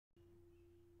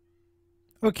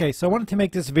Okay, so I wanted to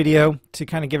make this video to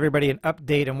kind of give everybody an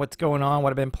update on what's going on,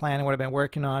 what I've been planning, what I've been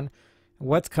working on,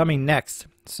 what's coming next.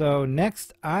 So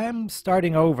next, I'm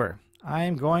starting over.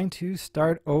 I'm going to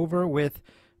start over with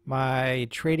my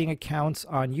trading accounts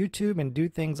on YouTube and do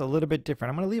things a little bit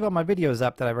different. I'm going to leave all my videos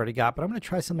up that I've already got, but I'm going to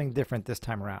try something different this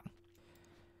time around.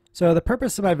 So the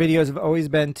purpose of my videos have always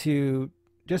been to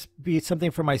just be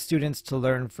something for my students to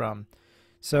learn from.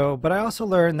 But I also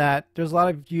learned that there's a lot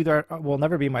of you that will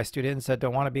never be my students, that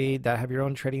don't want to be, that have your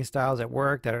own trading styles at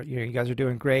work, that are, you guys are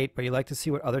doing great, but you like to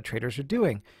see what other traders are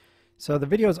doing. So the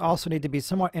videos also need to be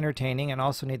somewhat entertaining and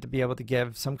also need to be able to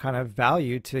give some kind of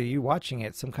value to you watching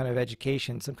it, some kind of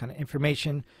education, some kind of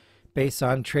information based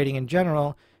on trading in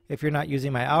general if you're not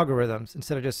using my algorithms,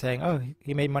 instead of just saying, oh,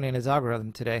 he made money in his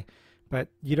algorithm today, but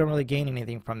you don't really gain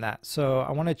anything from that. So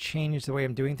I want to change the way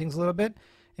I'm doing things a little bit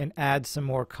and add some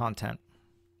more content.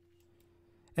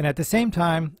 And at the same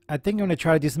time, I think I'm going to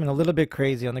try to do something a little bit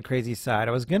crazy on the crazy side.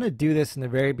 I was going to do this in the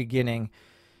very beginning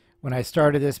when I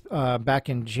started this back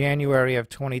in January of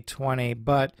 2020,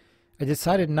 but I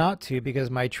decided not to because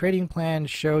my trading plan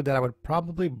showed that I would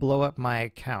probably blow up my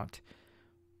account.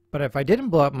 But if I didn't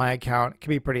blow up my account, it could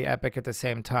be pretty epic at the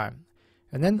same time.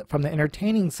 And then from the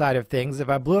entertaining side of things, if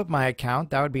I blew up my account,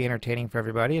 that would be entertaining for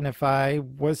everybody. And if I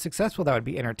was successful, that would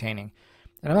be entertaining.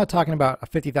 And I'm not talking about a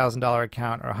 $50,000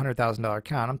 account or a $100,000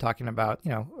 account. I'm talking about, a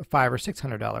 $500 or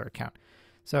 $600 account.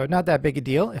 So not that big a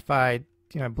deal if I,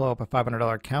 blow up a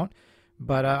 $500 account.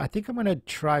 But I think I'm going to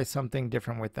try something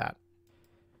different with that.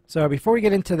 So before we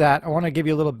get into that, I want to give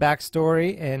you a little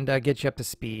backstory and get you up to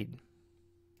speed.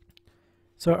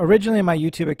 So originally in my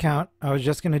YouTube account, I was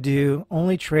just going to do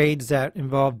only trades that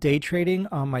involve day trading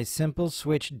on my simple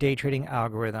switch day trading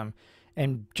algorithm,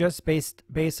 and just based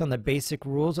on the basic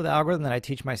rules of the algorithm that I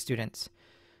teach my students.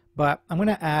 But I'm going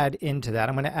to add into that.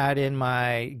 I'm going to add in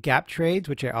my gap trades,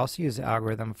 which I also use the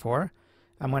algorithm for.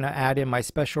 I'm going to add in my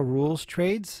special rules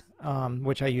trades,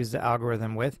 which I use the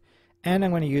algorithm with. And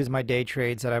I'm going to use my day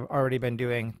trades that I've already been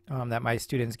doing that my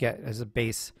students get as a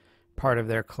base part of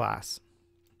their class.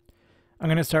 I'm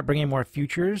going to start bringing more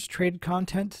futures trade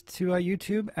content to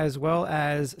YouTube, as well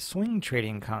as swing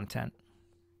trading content.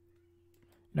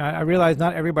 Now, I realize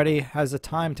not everybody has the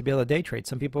time to be able to day trade.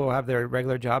 Some people have their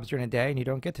regular jobs during the day and you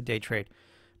don't get to day trade.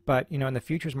 But, in the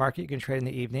futures market, you can trade in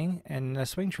the evening. And in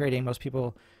swing trading, most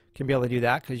people can be able to do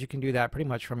that because you can do that pretty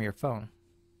much from your phone.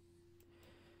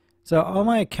 So all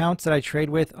my accounts that I trade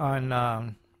with on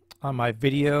my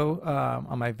video,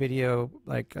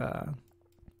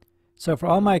 so for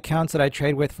all my accounts that I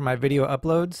trade with for my video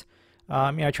uploads,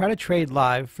 I try to trade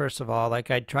live, first of all. Like,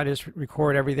 I try to just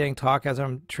record everything, talk as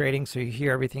I'm trading, so you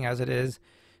hear everything as it is,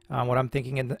 what I'm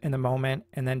thinking in the moment,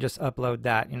 and then just upload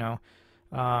that.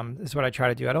 This is what I try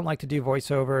to do. I don't like to do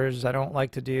voiceovers. I don't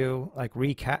like to do like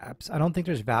recaps. I don't think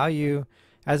there's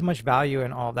as much value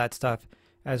in all that stuff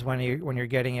as when you're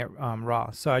getting it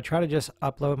raw. So I try to just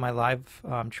upload my live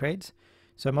trades.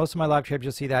 So most of my live trades,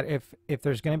 you'll see that if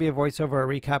there's going to be a voiceover or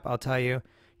a recap, I'll tell you,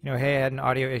 hey, I had an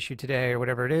audio issue today or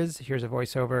whatever it is. Here's a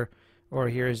voiceover or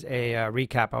here's a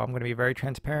recap. I'm going to be very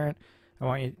transparent.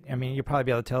 You'll probably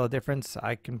be able to tell the difference.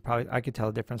 I could tell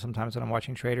the difference sometimes when I'm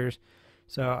watching traders.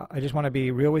 So I just want to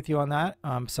be real with you on that.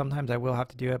 Sometimes I will have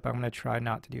to do it, but I'm going to try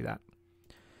not to do that.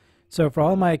 So for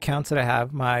all my accounts that I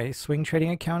have, my swing trading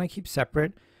account I keep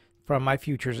separate from my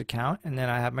futures account, and then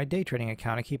I have my day trading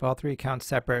account. I keep all three accounts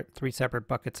separate, three separate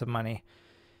buckets of money.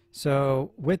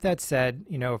 So with that said,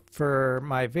 for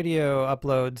my video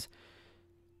uploads,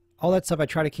 all that stuff, I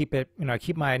try to keep it,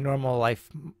 keep my normal life,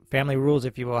 family rules,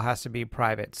 if you will, has to be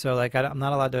private. So like I'm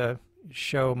not allowed to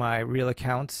show my real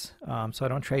accounts, so I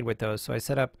don't trade with those. So I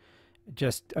set up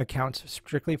just accounts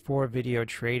strictly for video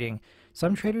trading.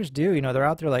 Some traders do, they're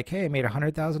out there like, hey, I made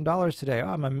 $100,000 today. Oh,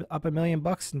 I'm up $1 million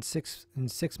in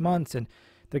six months, and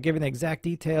they're giving the exact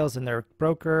details and their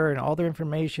broker and all their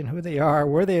information, who they are,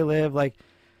 where they live. Like,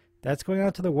 that's going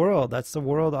out to the world. That's the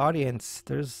world audience.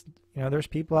 There's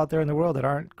people out there in the world that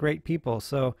aren't great people.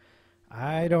 So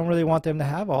I don't really want them to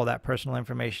have all that personal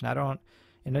information.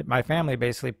 And my family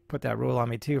basically put that rule on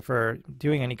me too for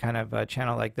doing any kind of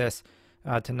channel like this,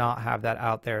 to not have that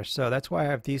out there. So that's why I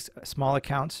have these small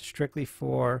accounts strictly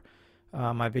for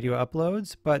my video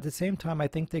uploads. But at the same time, I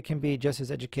think they can be just as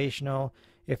educational,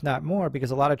 if not more, because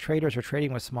a lot of traders are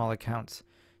trading with small accounts.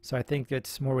 So I think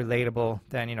it's more relatable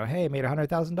than, hey, I made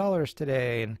 $100,000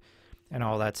 today and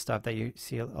all that stuff that you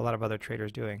see a lot of other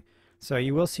traders doing. So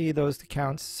you will see those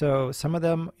accounts. So some of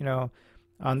them,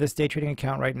 on this day trading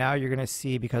account right now, you're going to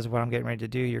see, because of what I'm getting ready to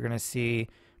do, you're going to see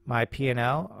my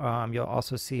P&L. You'll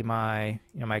also see my,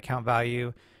 my account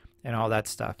value, and all that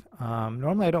stuff.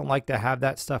 Normally I don't like to have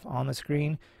that stuff on the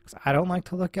screen because I don't like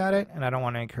to look at it, and I don't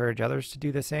want to encourage others to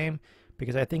do the same,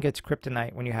 because I think it's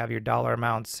kryptonite when you have your dollar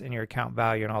amounts and your account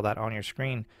value and all that on your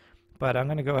screen. But I'm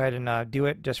going to go ahead and do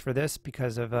it just for this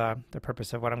because of the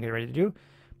purpose of what I'm getting ready to do.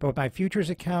 But with my futures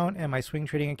account and my swing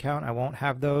trading account, I won't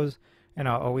have those, and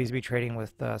I'll always be trading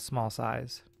with small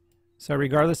size. So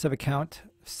regardless of account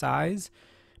size,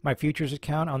 my futures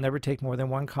account, I'll never take more than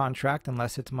one contract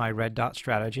unless it's my red dot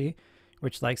strategy,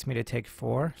 which likes me to take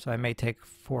 4. So I may take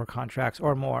 4 contracts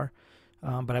or more,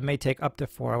 but I may take up to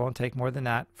 4. I won't take more than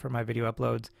that for my video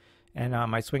uploads. And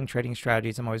my swing trading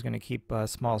strategies, I'm always going to keep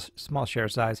small share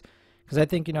size, because I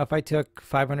think, if I took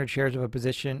 500 shares of a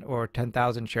position or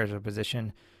 10,000 shares of a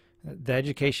position, the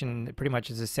education pretty much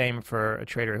is the same for a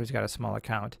trader who's got a small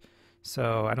account.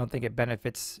 So I don't think it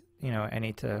benefits,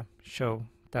 any to show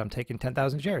that I'm taking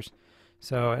 10,000 shares.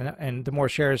 So, and the more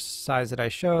shares size that I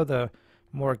show, the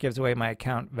more it gives away my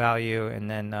account value,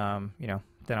 and then,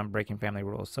 then I'm breaking family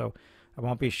rules. So I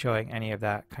won't be showing any of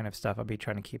that kind of stuff. I'll be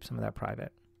trying to keep some of that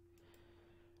private.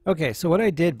 Okay, so what I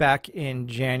did back in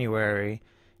January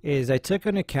is I took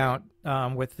an account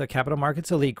with the Capital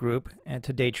Markets Elite Group and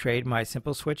to day trade my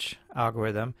simple switch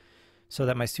algorithm so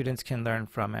that my students can learn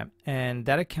from it. And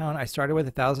that account, I started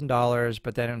with $1,000,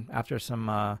 but then after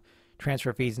some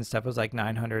transfer fees and stuff, it was like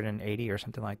 980 or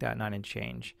something like that, 9 and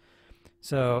change.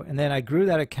 So, and then I grew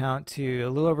that account to a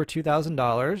little over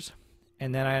 $2,000,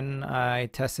 and then I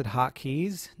tested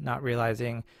hotkeys, not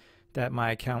realizing that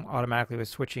my account automatically was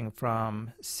switching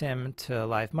from sim to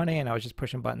live money, and I was just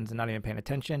pushing buttons and not even paying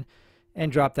attention,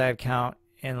 and dropped that account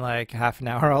in like half an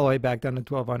hour all the way back down to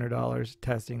 $1,200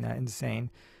 testing that. Insane.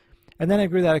 And then I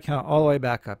grew that account all the way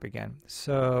back up again.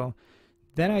 So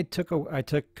then I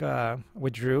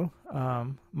withdrew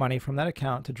money from that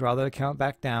account to draw that account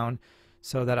back down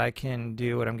so that I can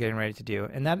do what I'm getting ready to do.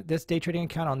 And this day trading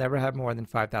account, I'll never have more than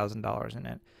 $5,000 in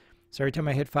it. So every time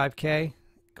I hit 5K,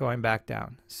 going back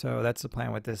down. So that's the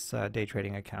plan with this day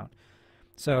trading account.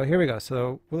 So here we go.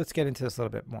 So let's get into this a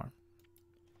little bit more.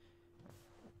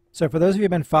 So for those of you who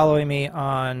have been following me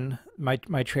on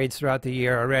my trades throughout the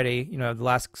year already, the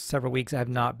last several weeks I have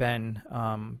not been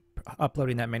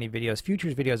uploading that many videos.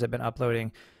 Futures videos I've been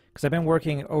uploading because I've been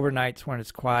working overnights when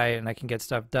it's quiet and I can get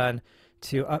stuff done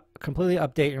to completely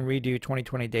update and redo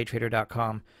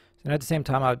 2020daytrader.com. And at the same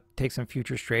time, I'll take some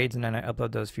futures trades, and then I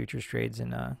upload those futures trades,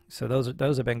 and so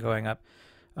those have been going up.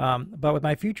 But with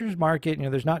my futures market,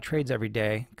 there's not trades every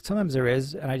day. Sometimes there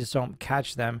is, and I just don't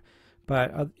catch them.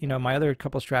 But my other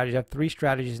couple strategies, I have 3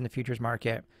 strategies in the futures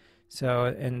market. So,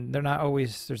 and there's not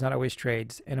always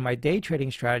trades. And in my day trading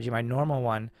strategy, my normal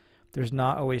one, there's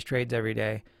not always trades every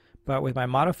day. But with my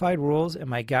modified rules and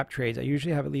my gap trades, I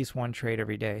usually have at least 1 trade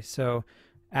every day. So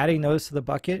adding those to the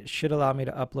bucket should allow me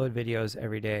to upload videos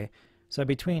every day. So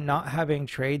between not having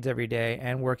trades every day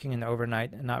and working in the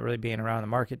overnight and not really being around the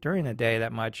market during the day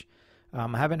that much, I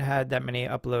haven't had that many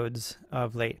uploads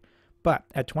of late. But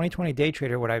at 2020 Day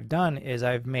Trader, what I've done is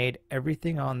I've made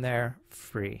everything on there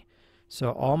free.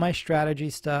 So all my strategy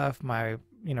stuff, my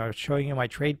showing you my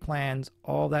trade plans,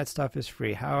 all that stuff is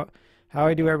free. How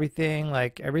I do everything,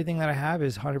 like everything that I have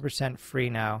is 100% free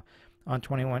now on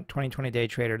 2020 Day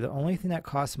Trader. The only thing that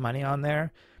costs money on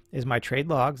there is my trade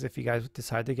logs, if you guys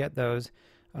decide to get those.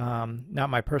 Not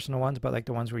my personal ones, but like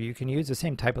the ones where you can use the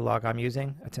same type of log I'm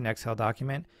using. It's an Excel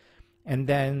document. And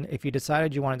then if you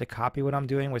decided you wanted to copy what I'm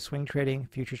doing with swing trading,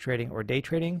 futures trading, or day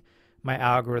trading, my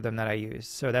algorithm that I use.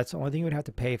 So that's the only thing you would have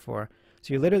to pay for.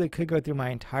 So you literally could go through my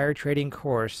entire trading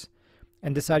course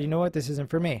and decide, this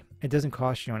isn't for me. It doesn't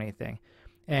cost you anything.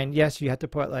 And yes, you have to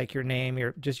put like your name,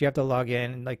 you have to log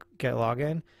in and like get a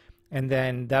login. And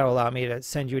then that'll allow me to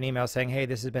send you an email saying, hey,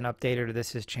 this has been updated or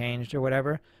this has changed or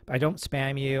whatever. But I don't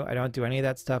spam you. I don't do any of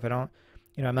that stuff. I'm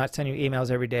not sending you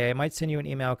emails every day. I might send you an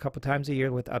email a couple times a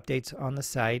year with updates on the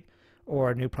site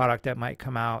or a new product that might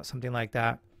come out, something like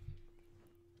that.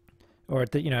 Or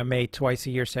I may twice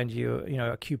a year send you,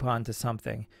 a coupon to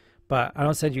something. But I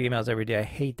don't send you emails every day. I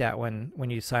hate that when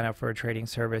you sign up for a trading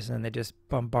service and they just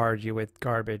bombard you with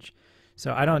garbage.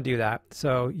 So I don't do that.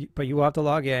 So, but you will have to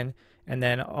log in, and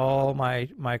then all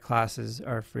my classes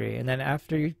are free. And then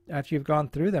after you've gone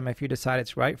through them, if you decide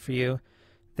it's right for you,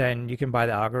 then you can buy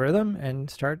the algorithm and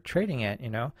start trading it.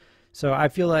 So I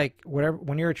feel like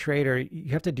when you're a trader,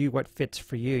 you have to do what fits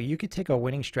for you. You could take a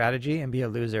winning strategy and be a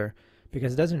loser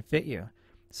because it doesn't fit you.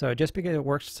 So just because it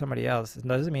works for somebody else, it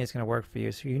doesn't mean it's going to work for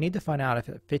you. So you need to find out if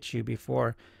it fits you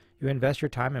before you invest your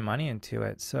time and money into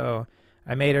it. So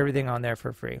I made everything on there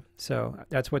for free. So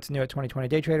that's what's new at 2020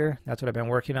 Day Trader. That's what I've been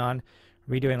working on,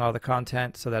 redoing all the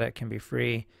content so that it can be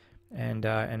free.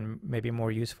 and maybe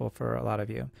more useful for a lot of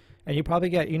you. And you probably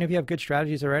get, even if you have good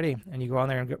strategies already and you go on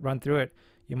there and run through it,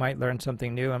 you might learn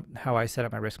something new on how I set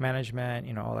up my risk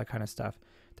management, all that kind of stuff.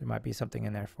 There might be something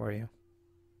in there for you.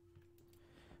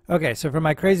 Okay, so for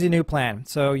my crazy new plan,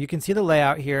 so you can see the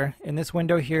layout here. In this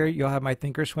window here, you'll have my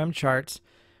Thinkorswim charts.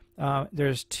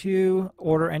 There's 2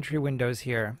 order entry windows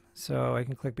here, so I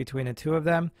can click between the 2 of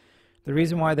them. The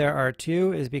reason why there are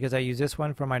 2 is because I use this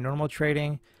one for my normal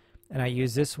trading, and I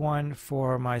use this one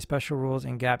for my special rules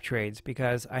and gap trades,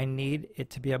 because I need it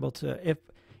to be able to,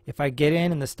 if I get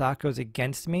in and the stock goes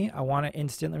against me, I want to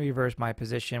instantly reverse my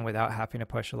position without having to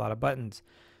push a lot of buttons.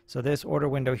 So this order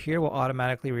window here will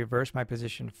automatically reverse my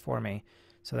position for me.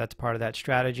 So that's part of that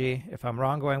strategy. If I'm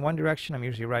wrong going one direction, I'm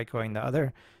usually right going the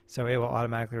other. So it will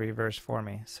automatically reverse for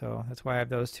me. So that's why I have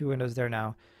those 2 windows there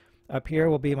now. Up here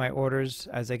will be my orders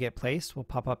as they get placed. Will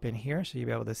pop up in here, so you'll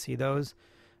be able to see those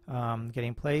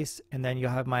getting placed. And then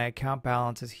you'll have my account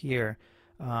balances here.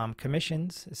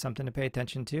 Commissions is something to pay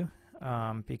attention to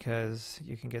because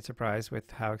you can get surprised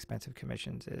with how expensive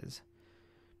commissions is.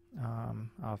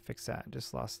 I'll fix that.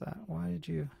 Just lost that. Why did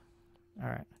you? All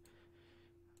right.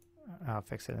 I'll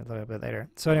fix it a little bit later.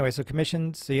 So anyway, so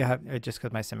commissions. So you have just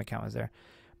because my sim account was there,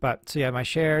 but so you have my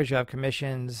shares. You have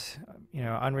commissions.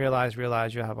 Unrealized,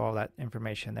 realized. You have all that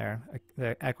information there.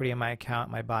 The equity in my account,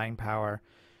 my buying power.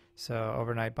 So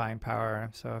overnight buying power.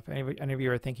 So if any of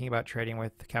you are thinking about trading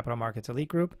with the Capital Markets Elite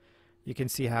Group, you can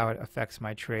see how it affects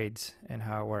my trades and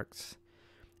how it works.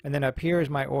 And then up here is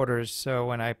my orders. So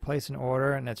when I place an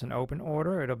order and it's an open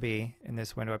order, it'll be in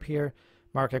this window up here.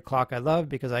 Market clock I love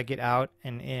because I get out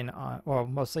and in on, well,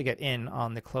 mostly get in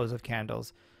on the close of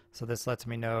candles. So this lets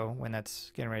me know when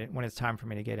that's getting ready, when it's time for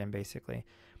me to get in, basically.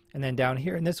 And then down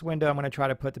here in this window, I'm going to try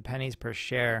to put the pennies per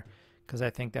share because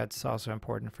I think that's also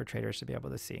important for traders to be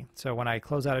able to see. So when I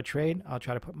close out a trade, I'll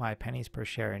try to put my pennies per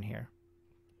share in here.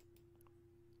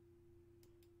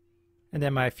 And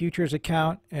then my futures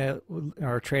account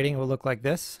or trading will look like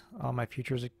this. All my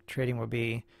futures trading will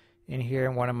be in here,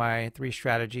 and one of my 3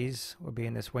 strategies will be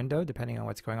in this window, depending on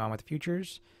what's going on with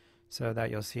futures. So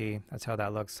that you'll see, that's how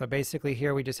that looks. So basically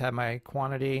here we just have my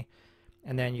quantity,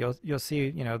 and then you'll see,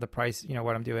 the price,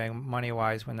 what I'm doing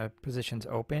money-wise when the position's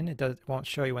open. It won't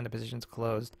show you when the position's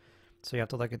closed. So you have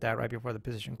to look at that right before the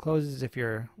position closes if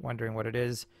you're wondering what it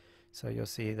is. So you'll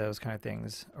see those kind of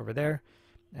things over there.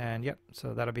 And yep,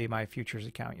 so that'll be my futures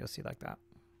account. You'll see like that.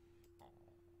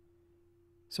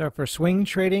 So for swing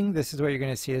trading, this is what you're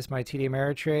going to see. This is my TD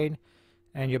Ameritrade.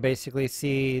 And you'll basically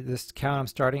see this account I'm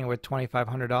starting with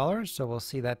 $2,500. So we'll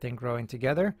see that thing growing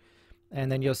together.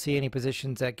 And then you'll see any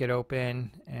positions that get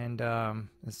open and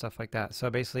stuff like that. So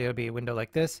basically it'll be a window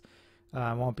like this.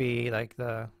 It won't be like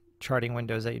the charting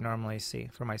windows that you normally see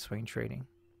for my swing trading.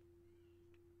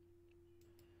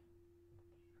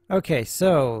 Okay,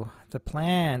 so the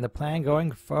plan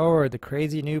going forward, the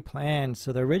crazy new plan.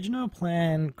 So the original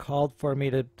plan called for me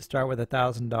to start with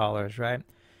 $1,000, right?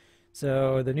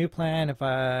 So the new plan,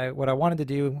 what I wanted to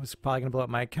do was probably going to blow up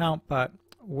my account, but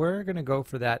we're going to go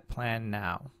for that plan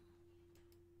now.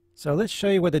 So let's show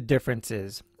you what the difference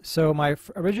is. So my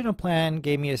original plan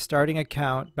gave me a starting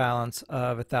account balance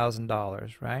of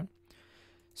 $1,000, right?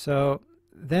 So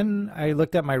then I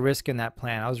looked at my risk in that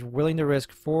plan. I was willing to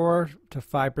risk 4 to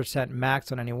 5%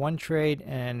 max on any one trade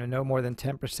and no more than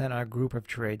 10% on a group of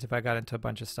trades if I got into a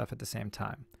bunch of stuff at the same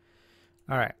time.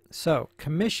 All right, so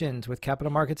commissions with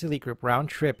Capital Markets Elite Group round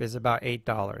trip is about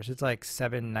 $8. It's like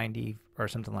 $7.90 or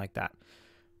something like that.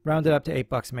 Round it up to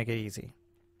 $8 to make it easy.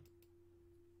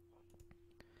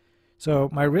 So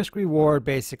my risk reward,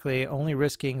 basically only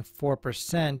risking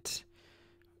 4%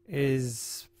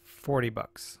 is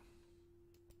 $40.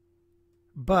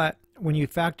 But when you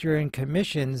factor in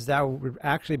commissions, that would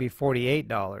actually be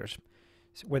 $48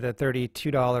 with a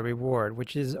 $32 reward,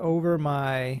 which is over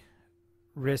my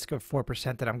risk of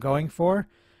 4% that I'm going for.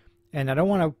 And I don't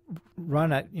want to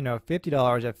run at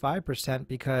 $50 at 5%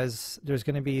 because there's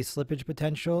going to be slippage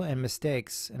potential and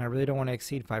mistakes, and I really don't want to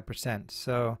exceed 5%.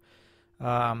 So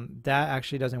that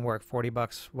actually doesn't work.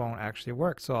 $40 won't actually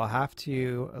work. So I'll have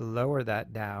to lower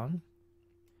that down.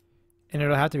 And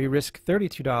it'll have to be risk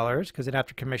 $32 because then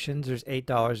after commissions there's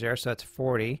 $8 there, so that's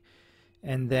 $40.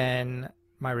 And then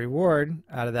my reward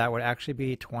out of that would actually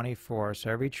be $24. So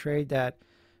every trade that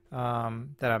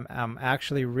I'm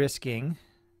actually risking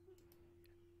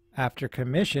after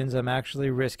commissions, I'm actually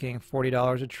risking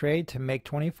 $40 a trade to make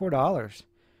 $24.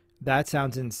 That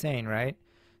sounds insane, right?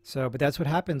 So, but that's what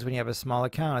happens when you have a small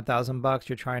account, $1,000.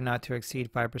 You're trying not to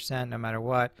exceed 5% no matter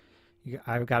what.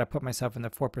 I've got to put myself in the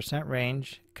 4%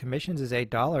 range. Commissions is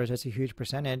 $8. That's a huge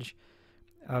percentage.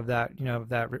 of that,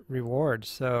 reward.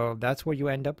 So that's what you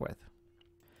end up with.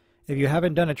 If you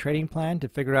haven't done a trading plan to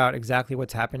figure out exactly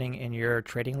what's happening in your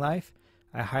trading life,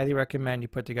 I highly recommend you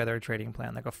put together a trading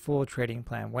plan, like a full trading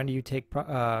plan. When do you take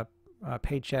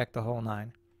paycheck, the whole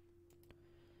nine?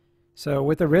 So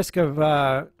with a risk of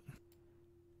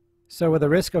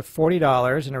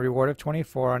 $40 and a reward of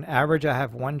 24, on average I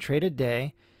have one trade a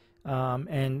day.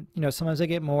 And sometimes I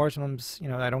get more, sometimes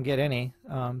I don't get any.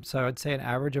 So I would say an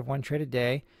average of one trade a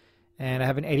day, and I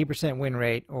have an 80% win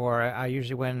rate, or I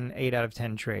usually win 8 out of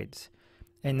 10 trades.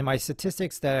 And my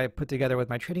statistics that I put together with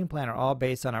my trading plan are all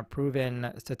based on a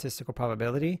proven statistical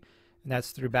probability, and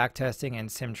that's through backtesting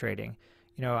and sim trading.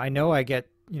 I know I get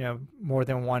more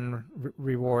than one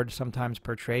reward sometimes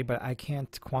per trade, but I can't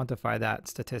quantify that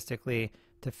statistically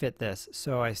to fit this.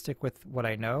 So I stick with what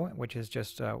I know, which is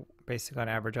just basically on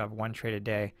average of one trade a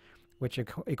day, which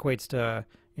equates to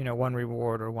one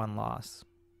reward or one loss.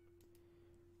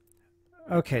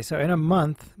 Okay, so in a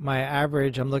month, my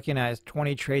average I'm looking at is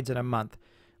 20 trades in a month.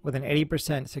 With an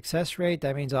 80% success rate,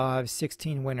 that means I'll have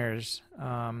 16 winners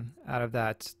out of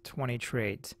that 20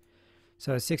 trades.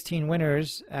 So 16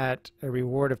 winners at a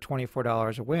reward of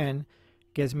 $24 a win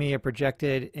gives me a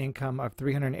projected income of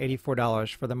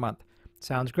 $384 for the month.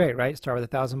 Sounds great, right? Start with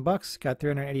 $1,000, got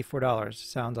 $384.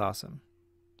 Sounds awesome.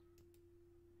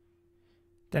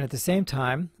 Then at the same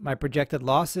time, my projected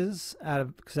losses out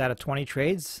of 20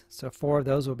 trades, so 4 of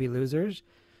those will be losers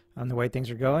on the way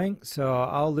things are going. So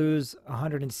I'll lose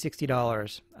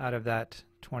 $160 out of that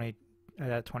 20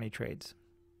 trades.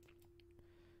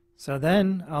 So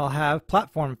then I'll have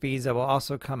platform fees that will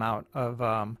also come out of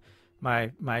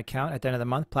my account at the end of the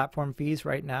month. Platform fees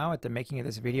right now at the making of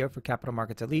this video for Capital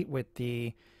Markets Elite with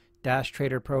the Dash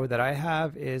Trader Pro that I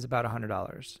have is about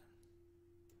 $100.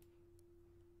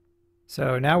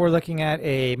 So now we're looking at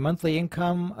a monthly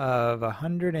income of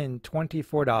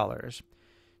 $124.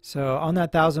 So on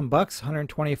that $1,000,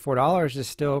 $124 is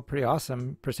still pretty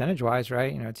awesome percentage-wise,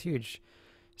 right? It's huge.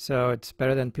 So it's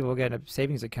better than people get a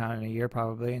savings account in a year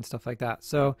probably and stuff like that.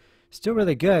 So still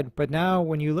really good. But now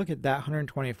when you look at that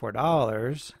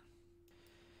 $124,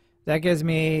 that gives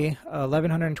me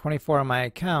 $1,124 on my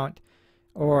account,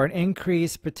 or an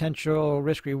increased potential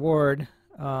risk reward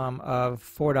of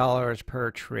 $4 per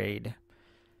trade.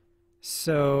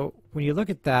 So when you look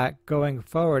at that going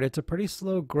forward, it's a pretty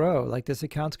slow grow. Like this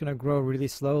account's going to grow really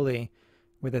slowly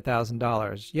with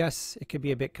 $1,000. Yes, it could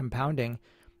be a bit compounding,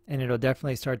 and it'll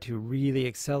definitely start to really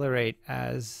accelerate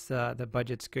as the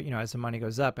budgets go, as the money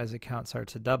goes up, as the account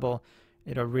starts to double,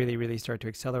 it'll really start to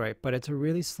accelerate. But it's a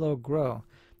really slow grow.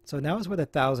 So now it's with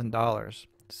 $1,000.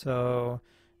 So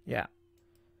yeah.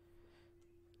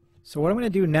 So what I'm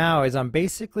going to do now is I'm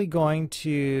basically going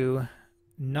to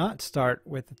not start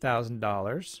with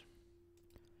 $1,000.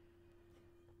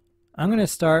 I'm going to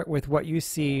start with what you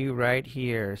see right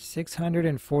here,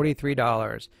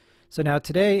 $643. So now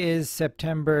today is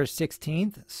September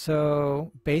 16th.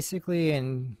 So basically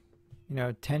in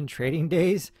 10 trading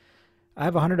days, I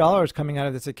have $100 coming out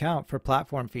of this account for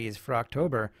platform fees for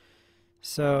October.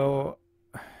 So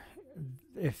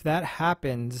if that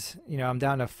happens, I'm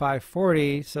down to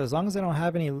 540. So as long as I don't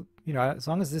have any, as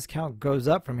long as this account goes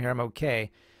up from here, I'm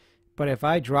okay. But if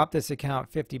I drop this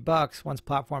account $50, once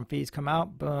platform fees come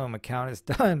out, boom, account is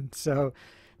done. So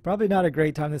probably not a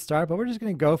great time to start, but we're just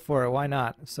going to go for it. Why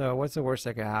not? So what's the worst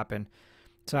that could happen?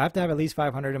 So I have to have at least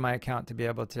 500 in my account to be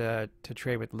able to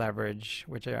trade with leverage,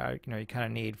 which you kind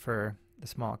of need for the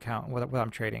small account what I'm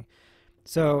trading.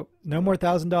 So no more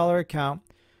 $1,000 account.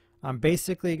 I'm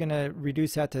basically going to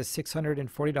reduce that to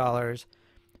 $640.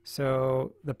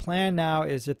 So the plan now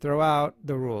is to throw out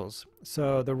the rules.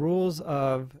 So the rules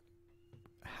of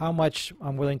how much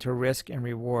I'm willing to risk and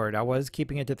reward. I was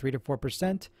keeping it to 3 to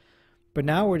 4%, but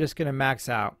now we're just going to max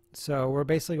out. So we're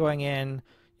basically going in,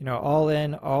 all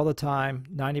in all the time,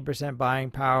 90%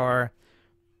 buying power,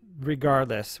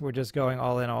 regardless. We're just going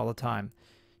all in all the time.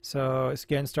 So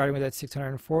again, starting with that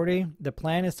 640, the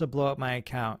plan is to blow up my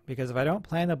account, because if I don't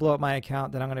plan to blow up my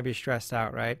account, then I'm going to be stressed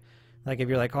out, right? Like if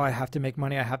you're like, oh, I have to make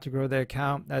money, I have to grow the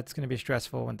account, that's going to be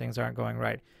stressful when things aren't going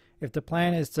right. If the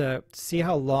plan is to see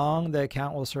how long the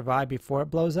account will survive before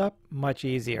it blows up, much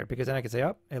easier, because then I can say,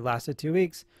 oh, it lasted 2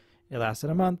 weeks, it lasted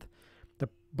a month.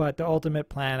 But the ultimate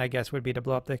plan, I guess, would be to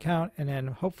blow up the account, and then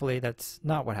hopefully that's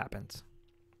not what happens.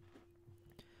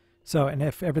 So, and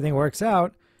if everything works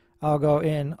out, I'll go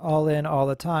in all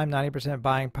the time, 90%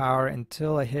 buying power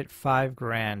until I hit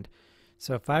 $5,000.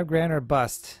 So $5,000 or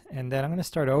bust, and then I'm going to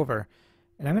start over,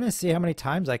 and I'm going to see how many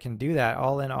times I can do that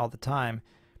all in all the time,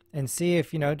 and see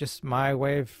if just my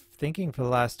way of thinking for the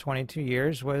last 22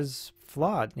 years was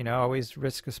flawed. Always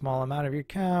risk a small amount of your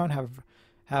account, have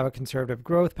have a conservative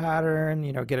growth pattern,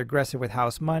 get aggressive with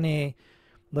house money,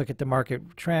 look at the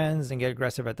market trends and get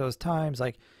aggressive at those times,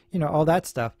 like, all that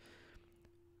stuff.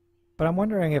 But I'm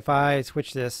wondering if I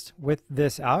switch this with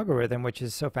this algorithm, which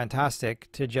is so fantastic,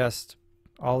 to just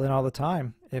all in all the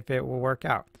time, if it will work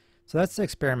out. So that's the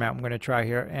experiment I'm going to try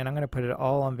here, and I'm going to put it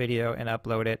all on video and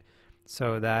upload it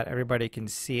so that everybody can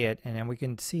see it, and then we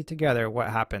can see together what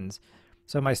happens.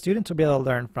 So my students will be able to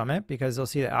learn from it because they'll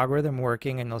see the algorithm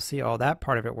working and they'll see all that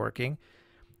part of it working.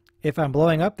 If I'm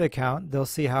blowing up the account, they'll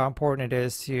see how important it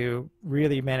is to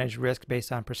really manage risk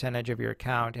based on percentage of your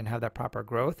account and have that proper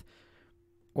growth.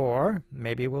 Or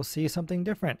maybe we'll see something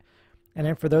different. And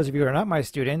then for those of you who are not my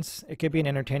students, it could be an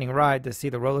entertaining ride to see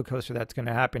the roller coaster that's going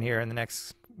to happen here in the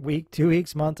next week, 2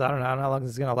 weeks, months. I don't know how long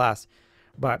this is going to last.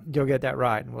 But you'll get that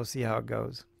ride and we'll see how it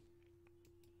goes.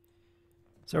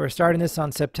 So we're starting this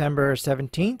on September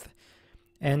 17th.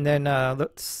 And then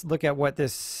let's look at what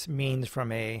this means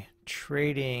from a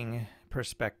trading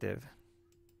perspective.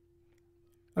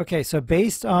 Okay, so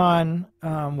based on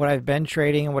what I've been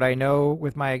trading and what I know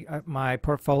with my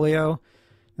portfolio,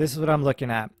 this is what I'm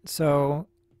looking at. So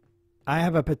I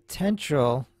have a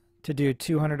potential to do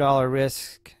 $200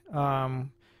 risk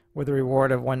with a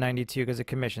reward of 192 because of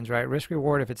commissions, right? Risk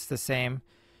reward, if it's the same,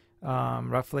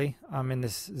 roughly, I'm in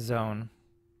this zone.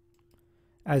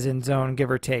 As in zone, give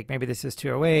or take. Maybe this is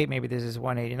 208, maybe this is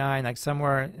 189, like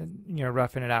somewhere,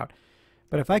 roughing it out.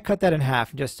 But if I cut that in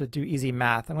half, just to do easy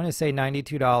math, I'm going to say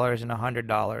 $92 and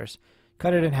 $100.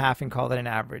 Cut it in half and call that an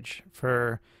average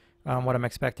for what I'm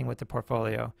expecting with the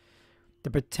portfolio.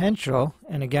 The potential,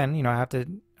 and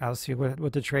again, I'll see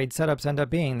what the trade setups end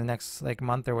up being the next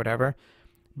month or whatever.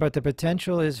 But the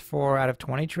potential is for out of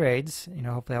 20 trades,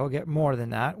 hopefully I will get more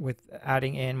than that with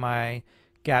adding in my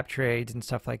gap trades and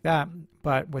stuff like that.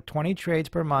 But with 20 trades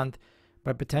per month,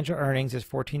 my potential earnings is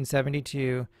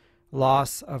 $14.72,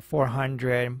 loss of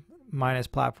 $400 minus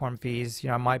platform fees.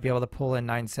 I might be able to pull in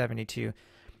 $9.72.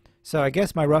 So I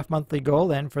guess my rough monthly goal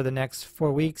then for the next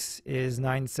 4 weeks is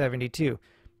 $9.72.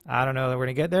 I don't know that we're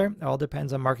gonna get there. It all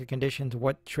depends on market conditions,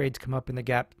 what trades come up in the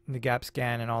gap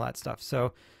scan and all that stuff.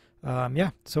 So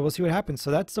yeah, so we'll see what happens.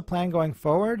 So that's the plan going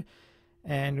forward.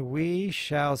 And we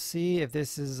shall see if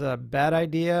this is a bad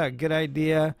idea, a good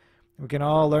idea. We can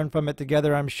all learn from it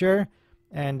together, I'm sure.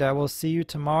 And we'll see you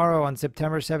tomorrow on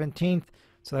September 17th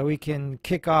so that we can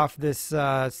kick off this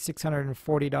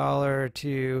 $640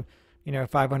 to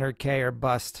 $500K or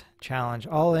bust challenge.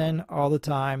 All in, all the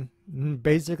time,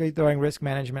 basically throwing risk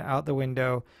management out the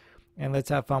window. And let's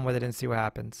have fun with it and see what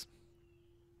happens.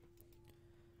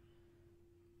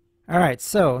 All right,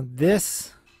 so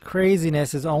this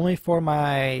craziness is only for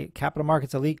my Capital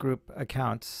Markets Elite Group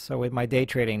accounts. So with my day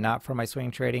trading, not for my swing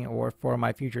trading or for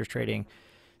my futures trading.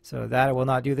 So that I will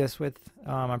not do this with.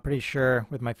 I'm pretty sure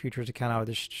with my futures account, I would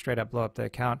just straight up blow up the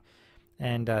account.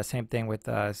 And same thing with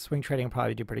swing trading. I'll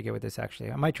probably do pretty good with this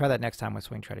actually. I might try that next time with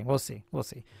swing trading. We'll see. We'll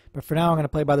see. But for now, I'm going to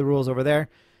play by the rules over there.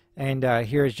 And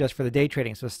here is just for the day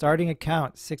trading. So starting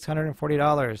account,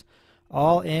 $640.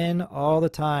 All in, all the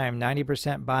time,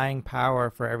 90% buying power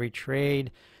for every trade.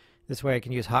 This way I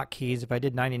can use hotkeys. If I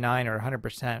did 99 or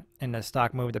 100% and the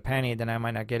stock moved a penny, then I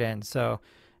might not get in. So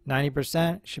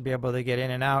 90% should be able to get in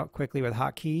and out quickly with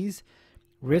hotkeys.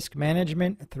 Risk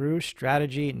management through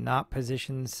strategy, not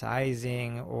position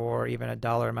sizing or even a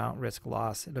dollar amount risk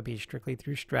loss. It'll be strictly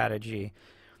through strategy.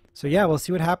 So yeah, we'll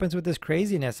see what happens with this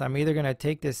craziness. I'm either going to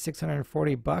take this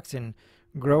 640 bucks and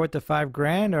grow it to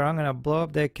 $5,000, or I'm going to blow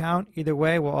up the account. Either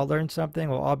way, we'll all learn something.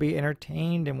 We'll all be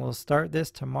entertained, and we'll start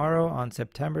this tomorrow on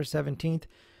September 17th,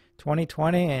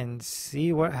 2020, and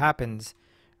see what happens.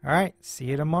 All right, see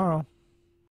you tomorrow.